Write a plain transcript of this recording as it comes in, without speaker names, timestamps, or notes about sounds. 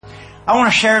I want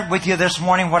to share with you this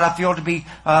morning what I feel to be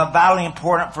vitally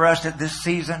important for us at this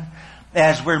season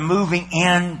as we're moving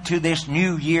into this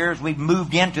new year, as we've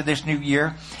moved into this new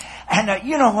year. And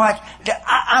you know what?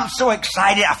 I'm so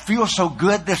excited. I feel so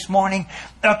good this morning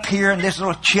up here in this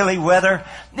little chilly weather.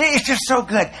 It's just so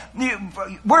good.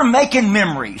 We're making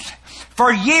memories.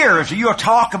 For years, you'll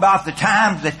talk about the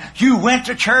times that you went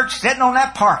to church sitting on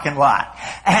that parking lot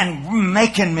and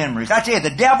making memories. I tell you,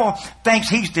 the devil thinks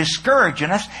he's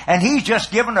discouraging us, and he's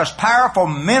just giving us powerful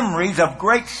memories of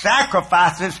great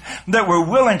sacrifices that we're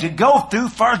willing to go through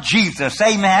for Jesus.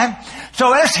 Amen? So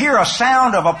let's hear a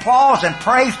sound of applause and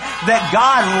praise that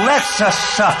God lets us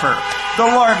suffer. The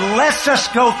Lord lets us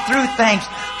go through things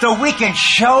so we can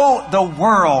show the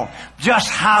world just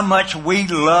how much we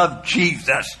love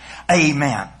Jesus.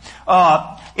 Amen.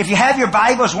 If you have your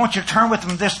Bibles, I want you to turn with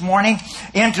them this morning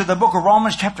into the book of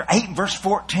Romans chapter 8 and verse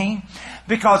 14.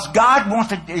 Because God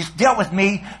has dealt with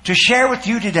me to share with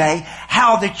you today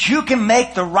how that you can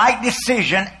make the right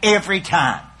decision every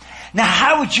time. Now,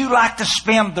 how would you like to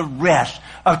spend the rest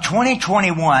of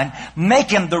 2021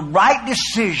 making the right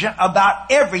decision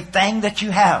about everything that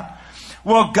you have?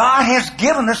 Well, God has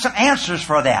given us some answers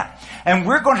for that. And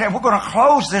we're going to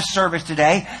close this service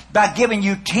today by giving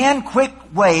you 10 quick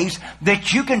ways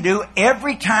that you can do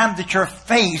every time that you're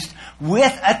faced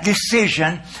with a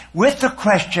decision, with a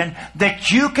question, that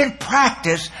you can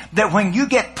practice, that when you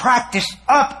get practiced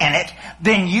up in it,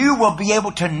 then you will be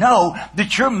able to know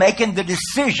that you're making the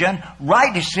decision,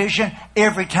 right decision,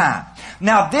 every time.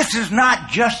 Now, this is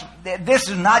not just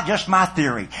my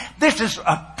theory. This is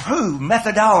a proved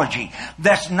methodology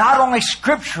that's not only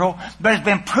scriptural, but it's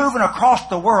been proven across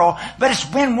the world, but it's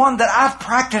been one that I've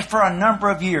practiced for a number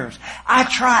of years. I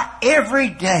try every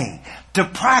day to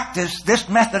practice this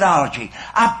methodology.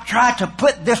 I've tried to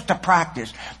put this to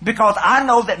practice because I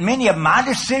know that many of my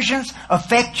decisions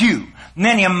affect you.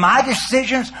 Many of my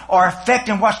decisions are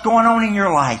affecting what's going on in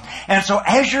your life. And so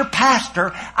as your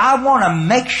pastor, I want to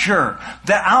make sure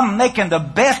that I'm making the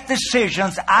best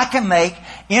decisions I can make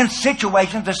in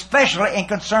situations, especially in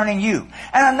concerning you.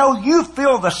 And I know you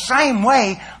feel the same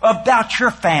way about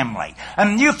your family.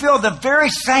 And you feel the very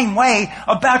same way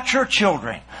about your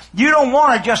children. You don't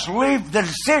want to just leave the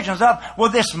decisions up, well,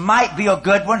 this might be a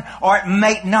good one, or it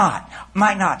might not.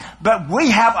 But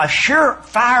we have a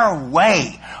surefire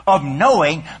way of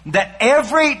knowing that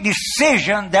every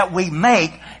decision that we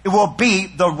make, it will be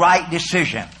the right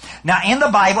decision. Now, in the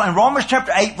Bible, in Romans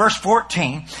chapter 8, verse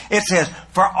 14, it says,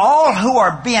 "For all who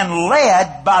are being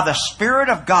led by the Spirit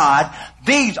of God,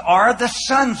 these are the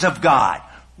sons of God."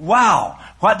 Wow.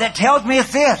 What that tells me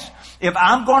is this. If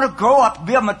I'm going to grow up,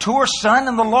 be a mature son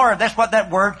in the Lord, that's what that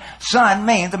word son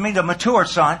means. It means a mature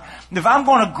son. If I'm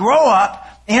going to grow up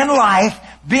in life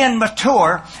being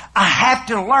mature, I have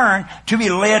to learn to be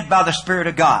led by the Spirit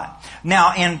of God.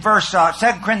 Now, in verse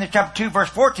 2 Corinthians chapter 2, verse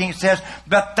 14, it says,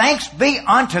 "But thanks be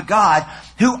unto God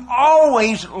who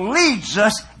always leads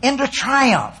us into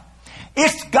triumph."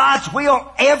 It's God's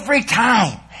will every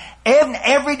time. In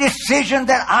every decision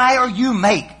that I or you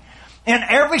make. In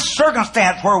every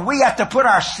circumstance where we have to put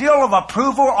our seal of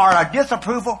approval or our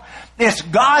disapproval, it's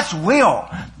God's will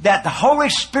that the Holy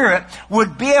Spirit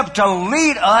would be able to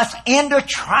lead us into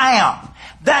triumph.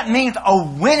 That means a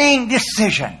winning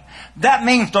decision. That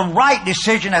means the right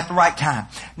decision at the right time.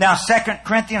 Now, 2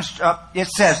 Corinthians, it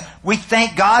says, "We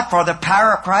thank God for the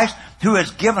power of Christ who has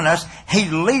given us." He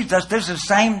leads us. This is the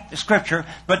same scripture,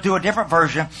 but through a different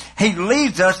version. He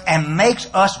leads us and makes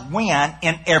us win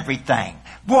in everything.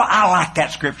 Boy, I like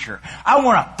that scripture. I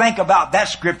want to think about that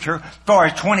scripture for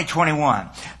 2021.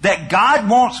 That God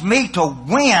wants me to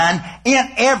win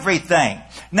in everything.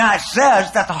 Now, it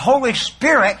says that the Holy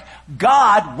Spirit,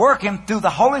 God working through the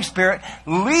Holy Spirit,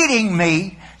 leading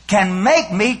me, can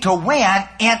make me to win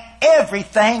in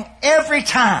everything, every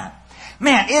time.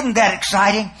 Man, isn't that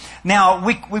exciting? Now,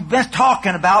 we've been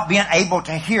talking about being able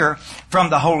to hear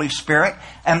from the Holy Spirit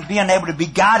and being able to be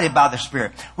guided by the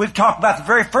Spirit. We've talked about the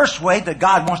very first way that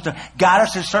God wants to guide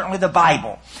us is certainly the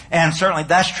Bible. And certainly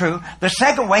that's true. The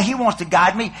second way He wants to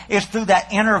guide me is through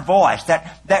that inner voice,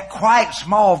 that quiet,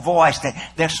 small voice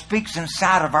that speaks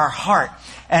inside of our heart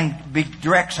and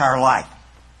directs our life.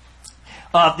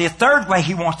 The third way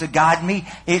He wants to guide me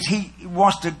is He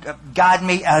wants to guide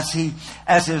me as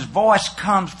His voice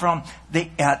comes from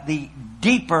the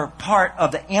deeper part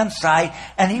of the inside,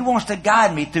 and He wants to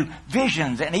guide me through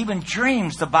visions and even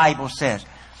dreams, the Bible says.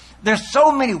 There's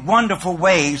so many wonderful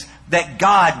ways that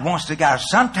God wants to guide us.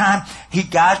 Sometimes He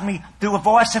guides me through a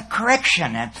voice of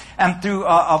correction and through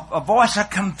a voice of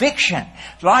conviction.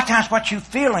 A lot of times what you're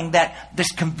feeling, that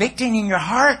this convicting in your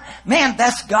heart, man,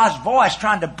 that's God's voice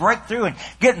trying to break through and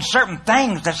getting certain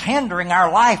things that's hindering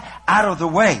our life out of the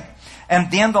way. And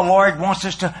then the Lord wants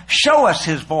us to show us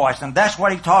His voice. And that's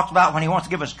what He talks about when He wants to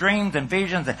give us dreams and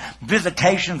visions and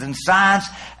visitations and signs.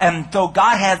 And so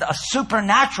God has a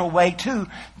supernatural way too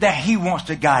that He wants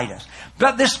to guide us.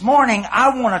 But this morning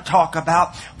I want to talk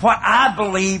about what I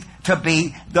believe to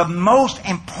be the most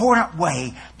important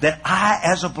way that I,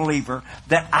 as a believer,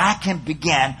 that I can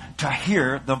begin to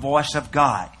hear the voice of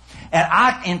God. And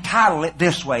I entitle it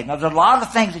this way. Now, there's a lot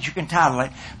of things that you can title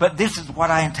it, but this is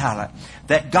what I entitle it.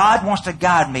 That God wants to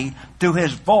guide me through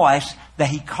His voice that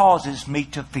He causes me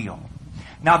to feel.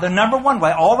 Now, the number one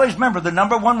way, always remember, the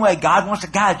number one way God wants to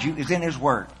guide you is in His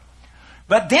Word.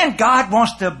 But then God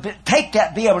wants to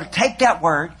be able to take that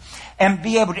Word and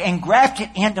be able to engraft it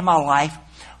into my life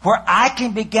where I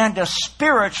can begin to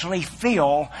spiritually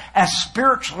feel and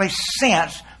spiritually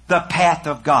sense the path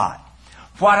of God.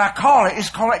 What I call it is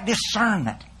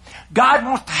discernment. God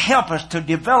wants to help us to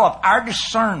develop our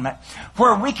discernment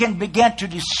where we can begin to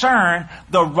discern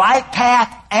the right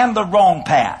path and the wrong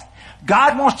path.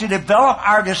 God wants to develop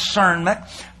our discernment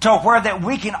to where that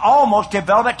we can almost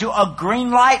develop it to a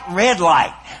green light, red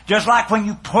light. Just like when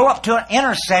you pull up to an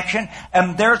intersection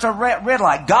and there's a red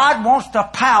light. God wants the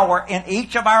power in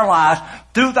each of our lives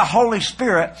through the Holy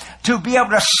Spirit to be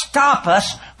able to stop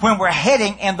us when we're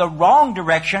heading in the wrong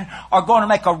direction or going to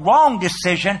make a wrong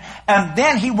decision. And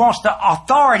then He wants the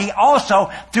authority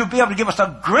also to be able to give us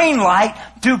a green light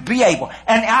to be able.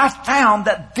 And I found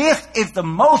that this is the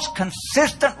most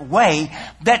consistent way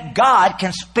that God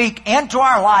can speak into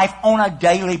our life on a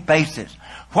daily basis.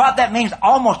 What that means,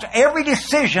 almost every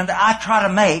decision that I try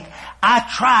to make, I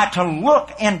try to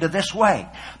look into this way.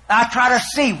 I try to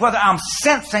see whether I'm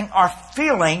sensing or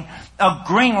feeling a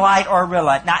green light or a red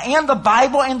light. Now, in the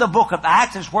Bible, in the book of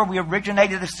Acts, is where we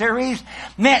originated the series.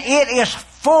 Man, it is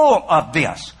full of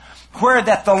this. Where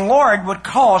that the Lord would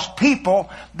cause people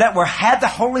that had the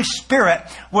Holy Spirit,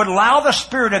 would allow the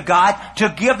Spirit of God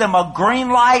to give them a green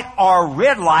light or a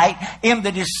red light in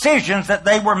the decisions that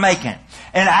they were making.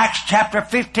 In Acts chapter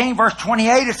 15, verse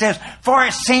 28, it says, "For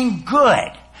it seemed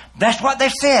good." That's what they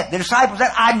said. The disciples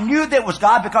said, "I knew that was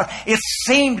God because it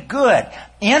seemed good."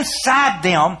 Inside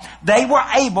them, they were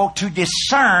able to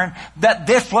discern that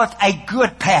this was a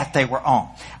good path they were on.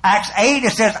 Acts 8,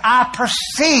 it says, "I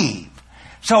perceive."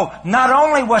 So not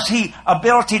only was He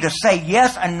ability to say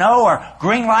yes and no or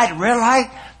green light, red light,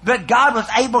 but God was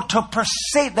able to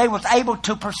perceive. They was able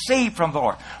to perceive from the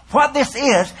Lord. What this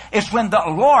is when the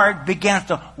Lord begins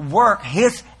to work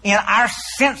in our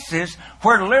senses,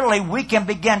 where literally we can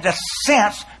begin to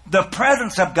sense the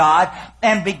presence of God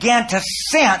and begin to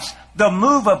sense the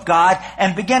move of God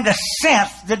and begin to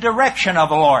sense the direction of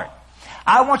the Lord.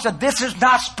 I want you, this is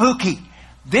not spooky.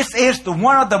 This is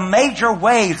one of the major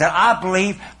ways that I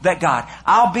believe that God.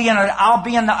 I'll be in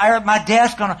at my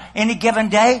desk on any given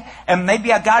day, and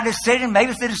maybe I got a decision. Maybe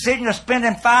it's the decision of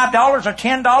spending $5 or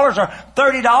 $10 or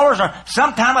 $30 or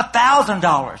sometime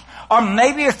 $1,000, or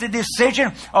maybe it's the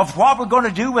decision of what we're going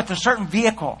to do with a certain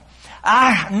vehicle.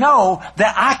 I know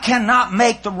that I cannot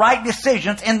make the right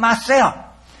decisions in myself,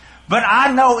 but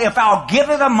I know if I'll give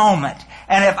it a moment.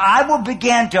 And if I will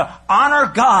begin to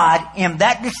honor God in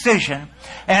that decision,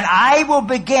 and I will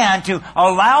begin to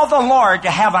allow the Lord to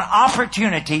have an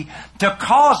opportunity to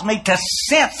cause me to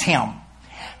sense Him,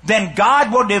 then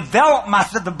God will develop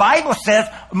myself. The Bible says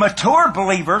mature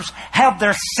believers have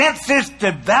their senses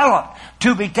developed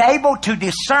to be able to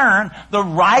discern the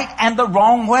right and the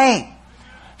wrong way.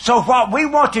 So what we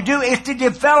want to do is to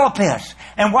develop this.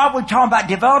 And while we're talking about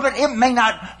developing,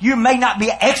 you may not be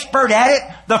an expert at it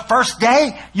the first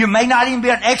day. You may not even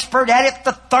be an expert at it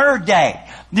the third day.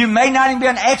 You may not even be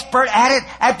an expert at it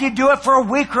after you do it for a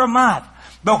week or a month.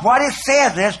 But what it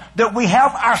says is that we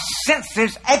have our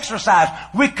senses exercised.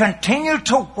 We continue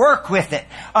to work with it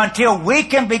until we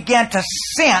can begin to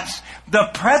sense the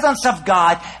presence of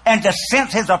God and to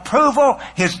sense His approval,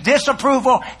 His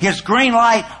disapproval, His green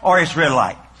light, or His red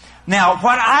light. Now,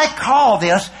 what I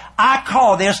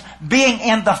call this being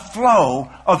in the flow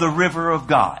of the river of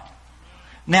God.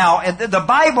 Now, the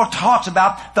Bible talks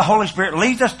about the Holy Spirit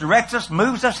leads us, directs us,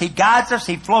 moves us, He guides us,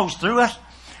 He flows through us.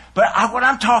 But what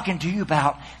I'm talking to you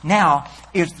about now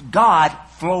is God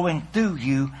flowing through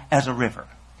you as a river.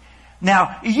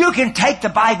 Now, you can take the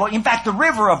Bible, in fact, the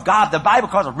river of God, the Bible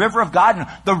calls it the river of God, and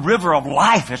the river of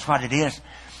life is what it is.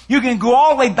 You can go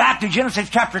all the way back to Genesis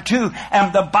chapter 2,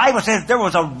 and the Bible says there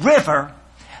was a river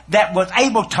that was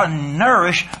able to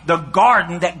nourish the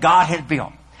garden that God had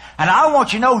built. And I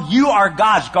want you to know you are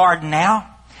God's garden now.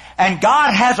 And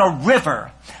God has a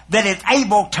river that is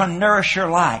able to nourish your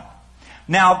life.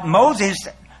 Now, Moses,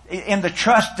 in the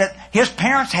trust that his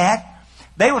parents had,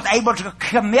 they was able to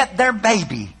commit their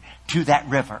baby to that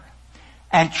river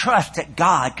and trust that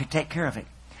God could take care of it.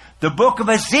 The book of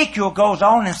Ezekiel goes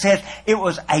on and says it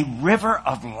was a river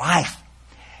of life.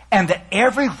 And that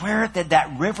everywhere that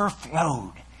that river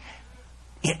flowed,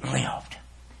 it lived.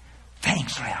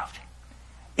 Things lived.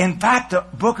 In fact, the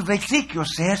book of Ezekiel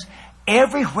says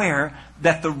everywhere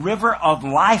that the river of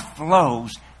life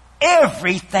flows,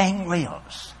 everything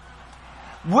lives.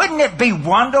 Wouldn't it be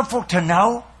wonderful to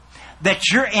know that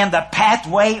you're in the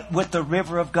pathway with the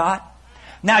river of God?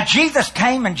 Now, Jesus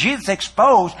came and Jesus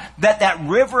exposed that that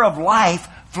river of life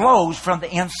flows from the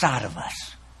inside of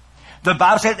us. The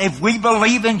Bible says if we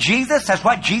believe in Jesus, that's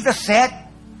what Jesus said.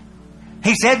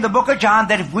 He said in the book of John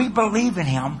that if we believe in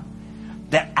Him,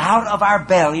 that out of our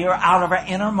belly or out of our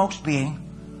innermost being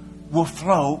will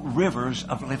flow rivers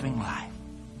of living life.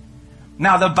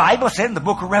 Now, the Bible said in the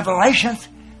book of Revelations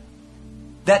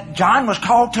that John was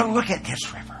called to look at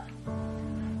this river.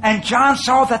 And John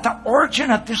saw that the origin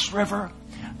of this river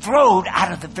flowed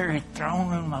out of the very throne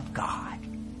room of God.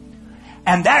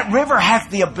 And that river has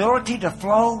the ability to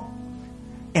flow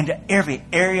into every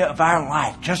area of our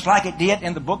life. Just like it did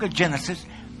in the book of Genesis.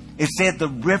 It said the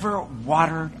river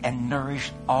watered and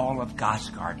nourished all of God's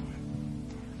garden.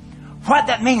 What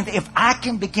that means, if I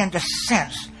can begin to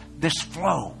sense this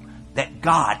flow that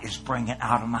God is bringing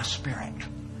out of my spirit,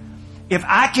 if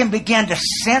I can begin to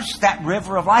sense that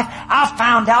river of life, I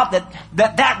found out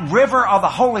that river of the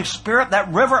Holy Spirit,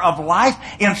 that river of life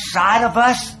inside of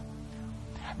us,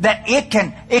 that it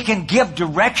can give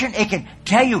direction. It can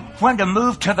tell you when to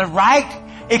move to the right.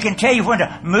 It can tell you when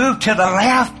to move to the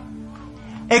left.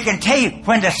 It can tell you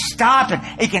when to stop,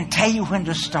 and it can tell you when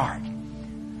to start.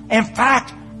 In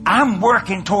fact, I'm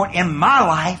working toward in my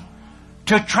life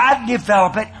to try to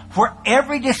develop it where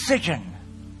every decision,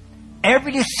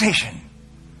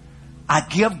 I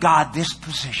give God this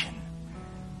position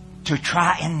to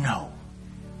try and know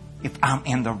if I'm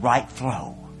in the right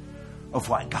flow of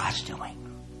what God's doing.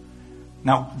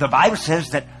 Now, the Bible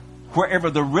says that wherever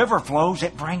the river flows,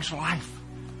 it brings life.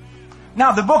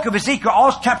 Now, the book of Ezekiel,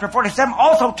 also chapter 47,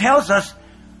 also tells us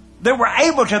that we're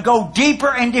able to go deeper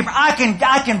and deeper. I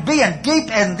can be in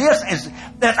deep in this as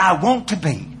that I want to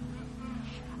be.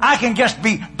 I can just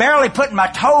be barely putting my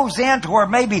toes in to where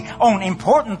maybe on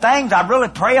important things I really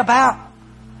pray about.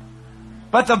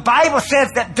 But the Bible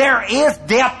says that there is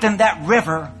depth in that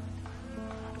river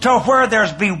to where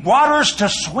there's be waters to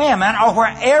swim in, or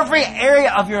where every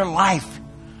area of your life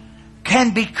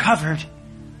can be covered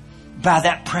by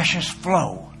that precious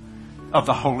flow of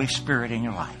the Holy Spirit in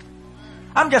your life.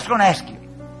 I'm just going to ask you,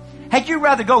 had you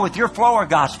rather go with your flow or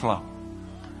God's flow?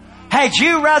 Had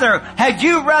you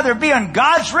rather be on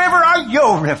God's river or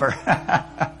your river?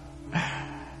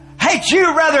 Had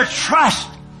you rather trust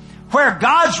where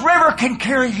God's river can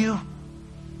carry you,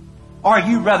 or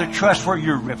you rather trust where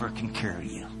your river can carry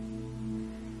you?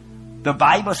 The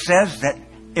Bible says that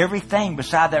everything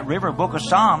beside that river, book of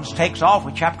Psalms takes off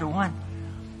with chapter 1.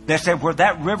 They said where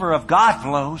that river of God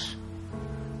flows,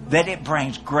 that it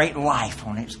brings great life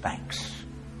on its banks.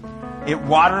 It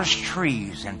waters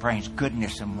trees and brings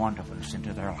goodness and wonderfulness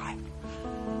into their life.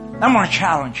 I'm going to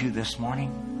challenge you this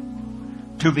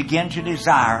morning to begin to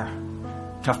desire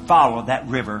to follow that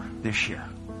river this year.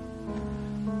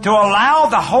 To allow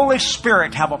the Holy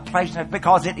Spirit to have a place in it,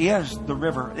 because it is the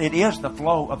river. It is the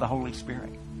flow of the Holy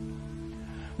Spirit.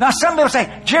 Now, some people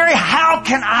say, Jerry, how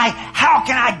can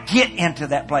I get into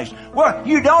that place? Well,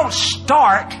 you don't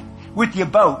start with your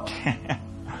boat.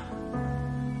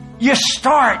 You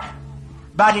start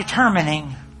by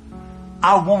determining,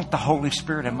 I want the Holy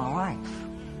Spirit in my life.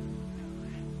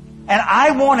 And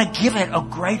I want to give it a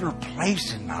greater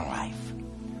place in my life.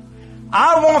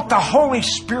 I want the Holy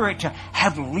Spirit to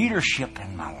have leadership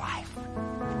in my life.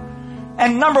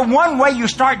 And number one way you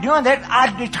start doing that,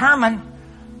 I determine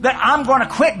that I'm going to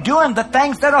quit doing the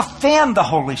things that offend the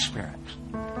Holy Spirit.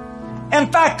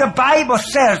 In fact, the Bible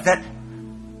says that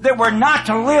we're not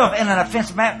to live in an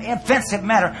offensive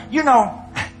manner. You know,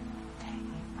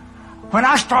 when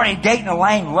I started dating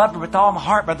Elaine, loved her with all my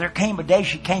heart, but there came a day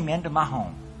she came into my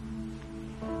home.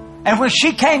 And when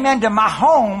she came into my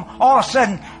home, all of a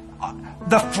sudden,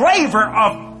 the flavor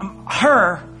of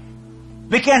her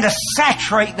began to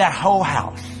saturate that whole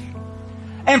house.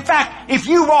 In fact, if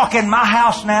you walk in my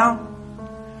house now,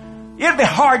 it'd be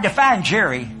hard to find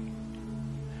Jerry,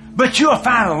 but you'll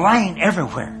find Elaine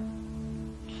everywhere.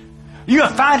 You'll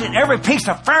find it in every piece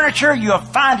of furniture. You'll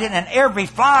find it in every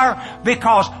flower,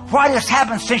 because what has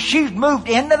happened since she's moved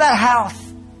into that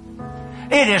house,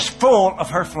 it is full of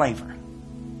her flavor.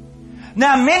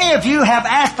 Now, many of you have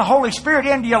asked the Holy Spirit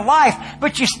into your life,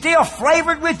 but you're still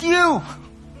flavored with you.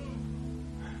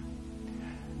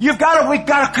 We've got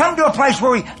to come to a place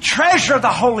where we treasure the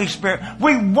Holy Spirit.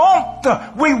 We want the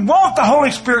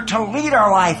Holy Spirit to lead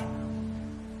our life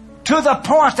to the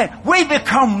point that we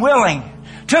become willing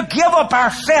to give up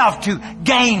ourselves to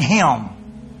gain Him.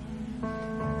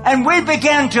 And we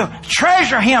begin to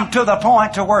treasure Him to the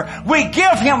point to where we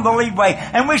give Him the lead way.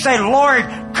 And we say, Lord,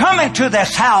 come into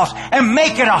this house and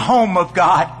make it a home of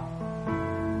God.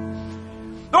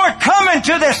 Lord, come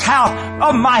into this house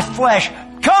of my flesh.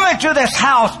 Come into this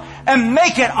house and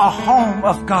make it a home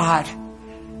of God.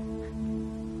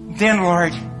 Then,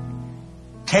 Lord,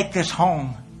 take this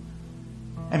home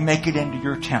and make it into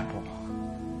your temple.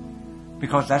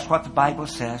 Because that's what the Bible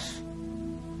says,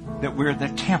 that we're the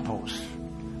temples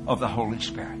of the Holy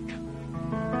Spirit.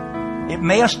 It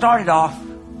may have started off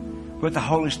with the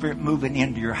Holy Spirit moving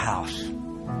into your house,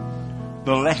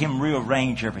 but let Him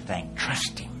rearrange everything.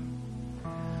 Trust Him.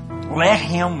 Let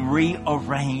Him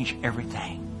rearrange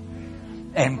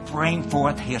everything and bring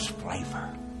forth His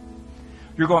flavor.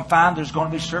 You're going to find there's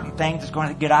going to be certain things that's going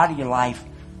to get out of your life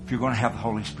if you're going to have the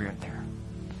Holy Spirit there.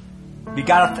 You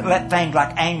got to let things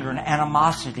like anger and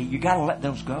animosity, you got to let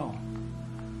those go.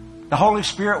 The Holy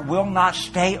Spirit will not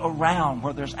stay around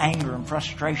where there's anger and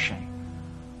frustration.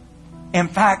 In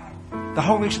fact, the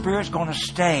Holy Spirit is going to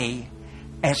stay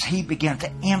as He begins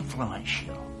to influence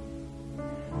you.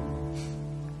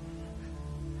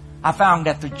 I found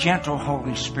that the gentle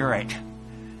Holy Spirit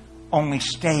only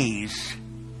stays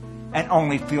and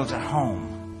only feels at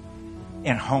home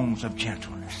in homes of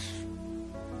gentleness,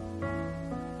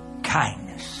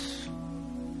 kindness,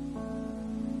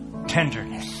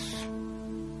 tenderness.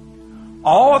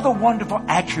 All the wonderful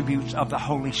attributes of the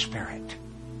Holy Spirit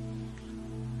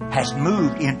has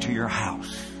moved into your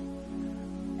house.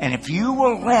 And if you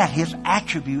will let His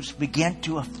attributes begin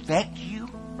to affect you,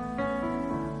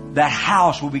 that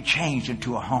house will be changed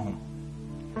into a home.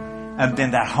 And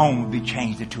then that home will be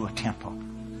changed into a temple.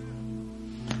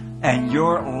 And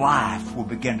your life will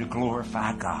begin to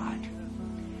glorify God.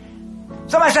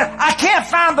 Somebody said, I can't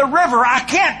find the river. I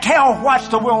can't tell what's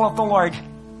the will of the Lord.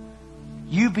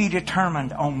 You be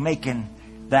determined on making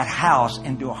that house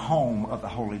into a home of the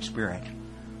Holy Spirit.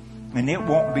 And it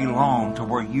won't be long to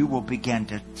where you will begin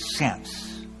to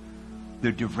sense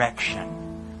the direction.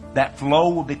 That flow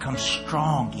will become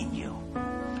strong in you.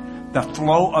 The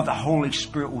flow of the Holy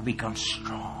Spirit will become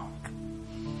strong.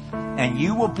 And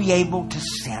you will be able to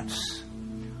sense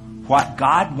what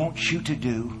God wants you to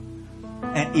do,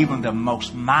 and even the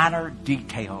most minor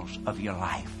details of your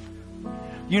life.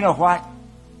 You know what?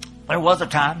 There was a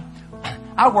time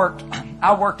I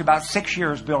worked about 6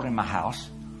 years building my house.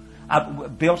 I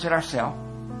built it ourselves.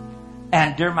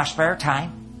 And during my spare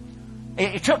time,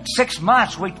 it took 6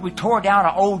 months. We tore down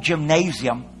an old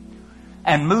gymnasium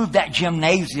and moved that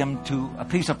gymnasium to a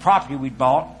piece of property we'd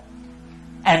bought.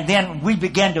 And then we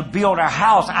began to build our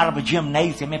house out of a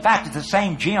gymnasium. In fact, it's the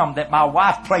same gym that my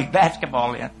wife played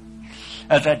basketball in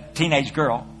as a teenage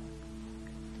girl.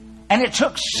 And it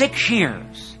took 6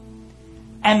 years.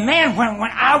 And man, when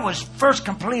I was first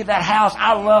completed that house,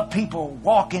 I loved people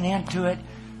walking into it.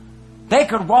 They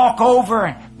could walk over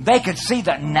and they could see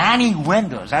the 90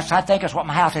 windows. I think that's what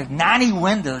my house is. 90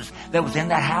 windows that was in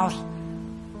that house.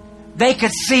 They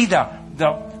could see the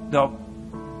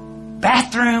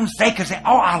bathrooms. They could say,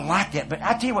 oh, I like that. But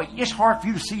I tell you what, it's hard for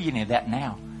you to see any of that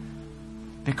now,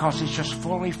 because it's just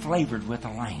fully flavored with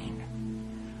Elaine.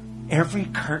 Every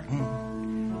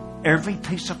curtain, every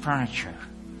piece of furniture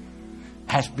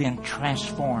has been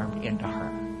transformed into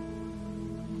her.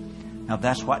 Now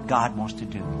that's what God wants to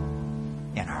do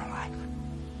in our life.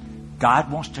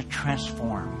 God wants to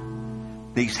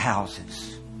transform these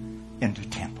houses into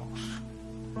temples.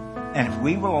 And if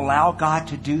we will allow God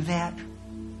to do that,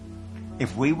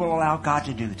 it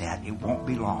won't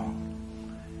be long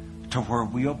to where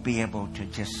we'll be able to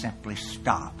just simply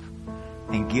stop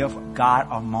and give God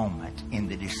a moment in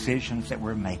the decisions that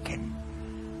we're making.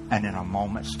 And in a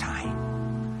moment's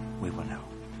time, we will know.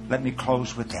 Let me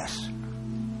close with this.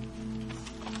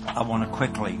 I want to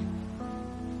quickly,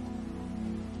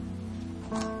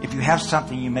 if you have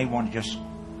something, you may want to just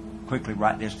quickly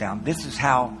write this down. This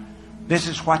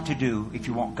is what to do if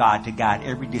you want God to guide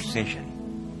every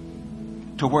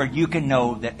decision, to where you can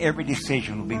know that every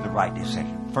decision will be the right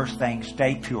decision. First thing,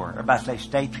 stay pure. Everybody say,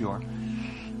 stay pure.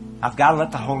 I've got to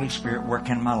let the Holy Spirit work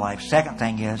in my life. Second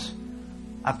thing is,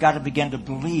 I've got to begin to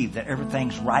believe that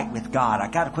everything's right with God.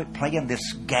 I've got to quit playing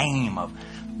this game of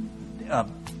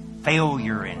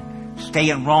failure and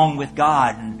staying wrong with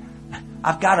God. And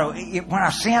I've got to, when I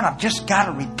sin, I've just got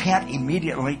to repent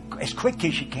immediately, as quick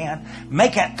as you can.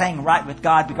 Make that thing right with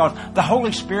God, because the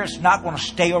Holy Spirit's not going to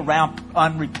stay around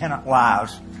unrepentant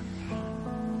lives.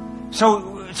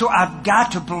 So I've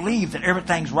got to believe that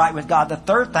everything's right with God. The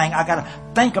third thing, I've got to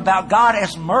think about God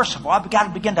as merciful. I've got to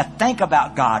begin to think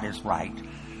about God as right.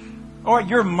 Lord,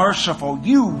 you're merciful.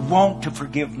 You want to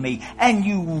forgive me, and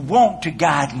you want to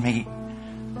guide me.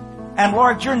 And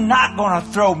Lord, you're not going to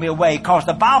throw me away, because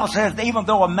the Bible says that even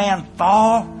though a man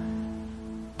fall,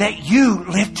 that you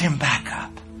lift him back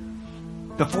up.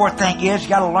 The fourth thing is, you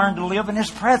got to learn to live in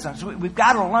His presence. We've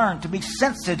got to learn to be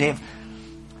sensitive.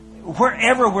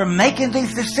 Wherever we're making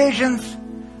these decisions,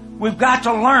 we've got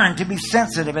to learn to be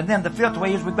sensitive. And then the fifth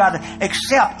way is we've got to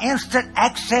accept instant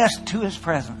access to His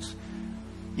presence.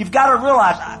 You've got to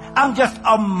realize, I'm just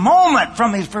a moment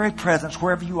from His very presence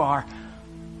wherever you are.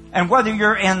 And whether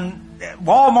you're in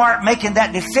Walmart making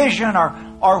that decision,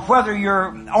 or whether you're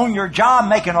on your job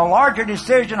making a larger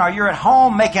decision, or you're at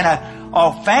home making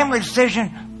a family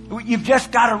decision, you've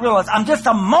just got to realize, I'm just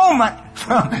a moment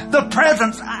from the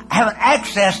presence, having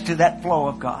access to that flow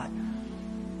of God.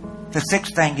 The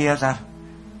sixth thing is, I've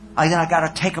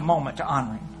got to take a moment to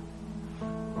honor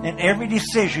Him. In every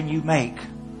decision you make,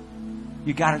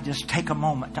 you got to just take a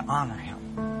moment to honor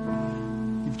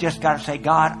Him. You've just got to say,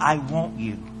 God, I want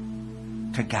you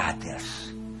to guide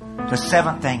this. The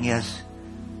seventh thing is,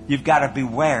 you've got to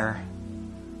beware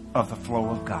of the flow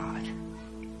of God.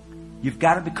 You've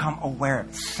got to become aware of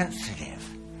it, sensitive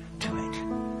to it.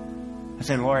 I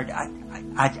say, Lord,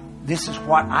 this is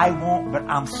what I want, but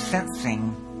I'm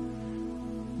sensing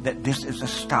that this is a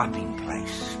stopping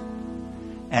place.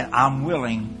 And I'm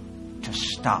willing to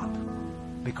stop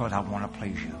because I want to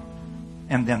please you.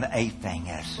 And then the eighth thing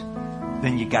is,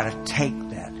 then you got to take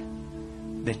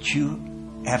that you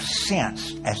have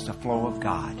sensed as the flow of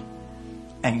God,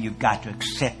 and you've got to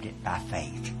accept it by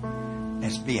faith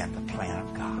as being the plan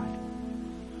of God.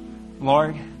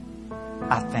 Lord,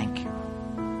 I thank you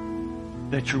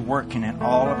that you're working in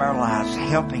all of our lives,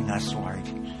 helping us, Lord,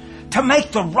 to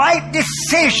make the right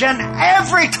decision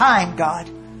every time, God.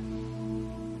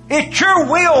 It's your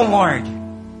will, Lord.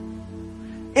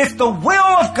 It's the will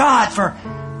of God for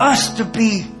us to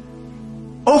be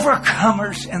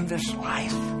overcomers in this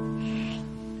life.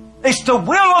 It's the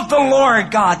will of the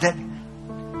Lord, God, that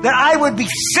I would be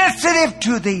sensitive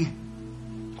to the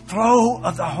flow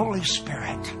of the Holy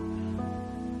Spirit.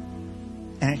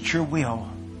 And it's your will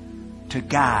to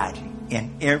guide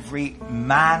in every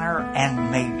minor and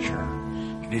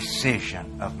major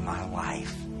decision of my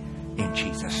life. In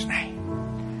Jesus'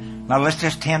 name. Now let's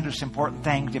just tend to some important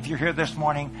things. If you're here this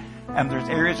morning and there's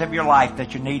areas of your life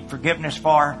that you need forgiveness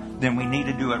for, then we need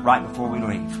to do it right before we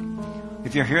leave.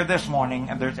 If you're here this morning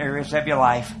and there's areas of your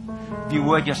life, if you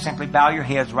would, just simply bow your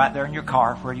heads right there in your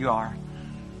car where you are.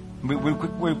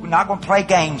 We're not going to play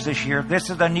games this year. This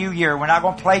is a new year. We're not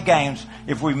going to play games.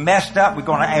 If we messed up, we're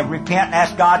going to repent and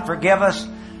ask God forgive us.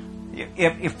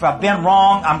 If I've been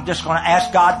wrong, I'm just going to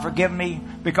ask God forgive me,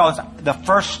 because the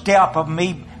first step of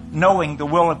me knowing the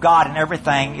will of God in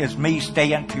everything is me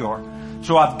staying pure.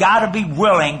 So I've got to be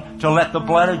willing to let the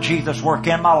blood of Jesus work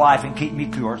in my life and keep me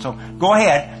pure. So go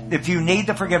ahead. If you need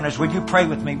the forgiveness, would you pray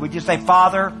with me? Would you say,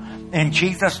 Father, in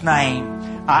Jesus'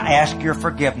 name, I ask your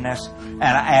forgiveness and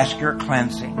I ask your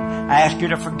cleansing. I ask you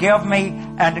to forgive me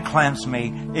and to cleanse me.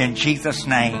 In Jesus'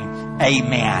 name,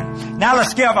 amen. Now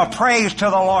let's give a praise to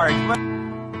the Lord.